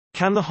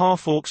Can the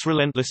Half-Orc's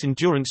Relentless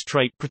endurance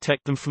trait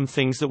protect them from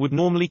things that would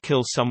normally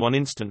kill someone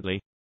instantly?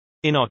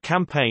 In our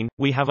campaign,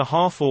 we have a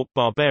Half-Orc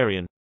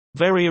barbarian.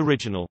 Very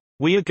original.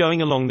 We are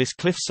going along this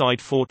cliffside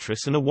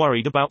fortress and are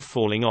worried about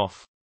falling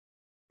off.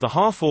 The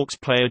Half-Orc's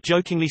player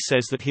jokingly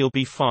says that he'll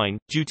be fine,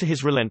 due to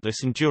his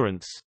relentless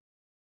endurance.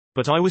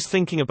 But I was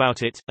thinking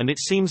about it, and it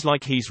seems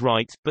like he's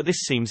right, but this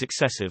seems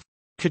excessive.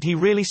 Could he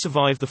really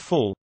survive the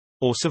fall?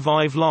 Or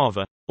survive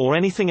lava? Or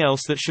anything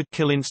else that should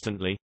kill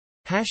instantly?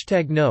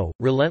 #No,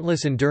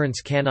 relentless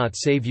endurance cannot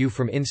save you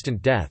from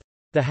instant death.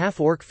 The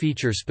Half-Orc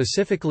feature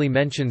specifically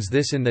mentions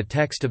this in the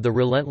text of the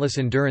Relentless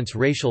Endurance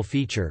racial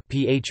feature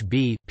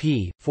PHB,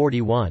 p.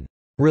 41.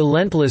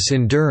 Relentless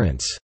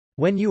endurance.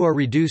 When you are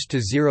reduced to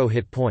 0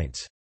 hit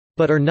points.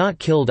 But are not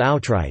killed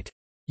outright.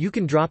 You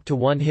can drop to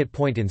 1 hit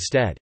point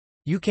instead.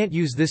 You can't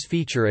use this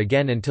feature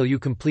again until you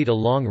complete a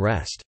long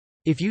rest.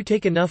 If you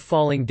take enough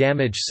falling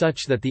damage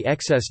such that the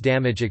excess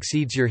damage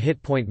exceeds your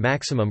hit point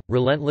maximum,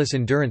 relentless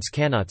endurance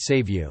cannot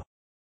save you.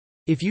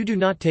 If you do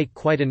not take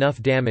quite enough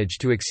damage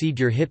to exceed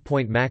your hit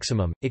point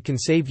maximum, it can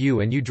save you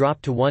and you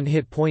drop to 1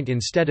 hit point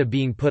instead of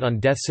being put on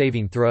death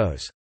saving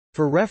throws.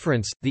 For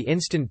reference, the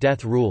instant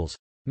death rules.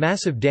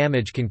 Massive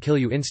damage can kill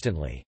you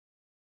instantly.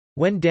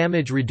 When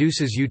damage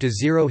reduces you to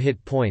 0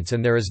 hit points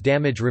and there is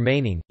damage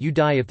remaining, you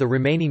die if the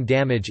remaining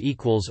damage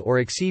equals or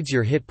exceeds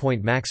your hit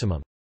point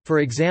maximum.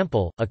 For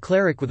example, a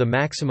cleric with a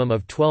maximum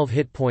of 12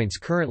 hit points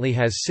currently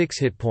has 6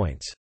 hit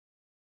points.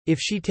 If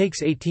she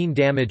takes 18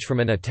 damage from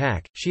an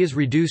attack, she is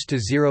reduced to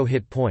 0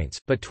 hit points,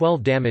 but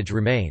 12 damage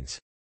remains.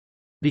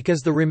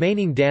 Because the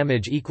remaining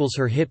damage equals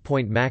her hit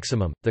point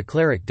maximum, the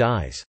cleric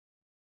dies.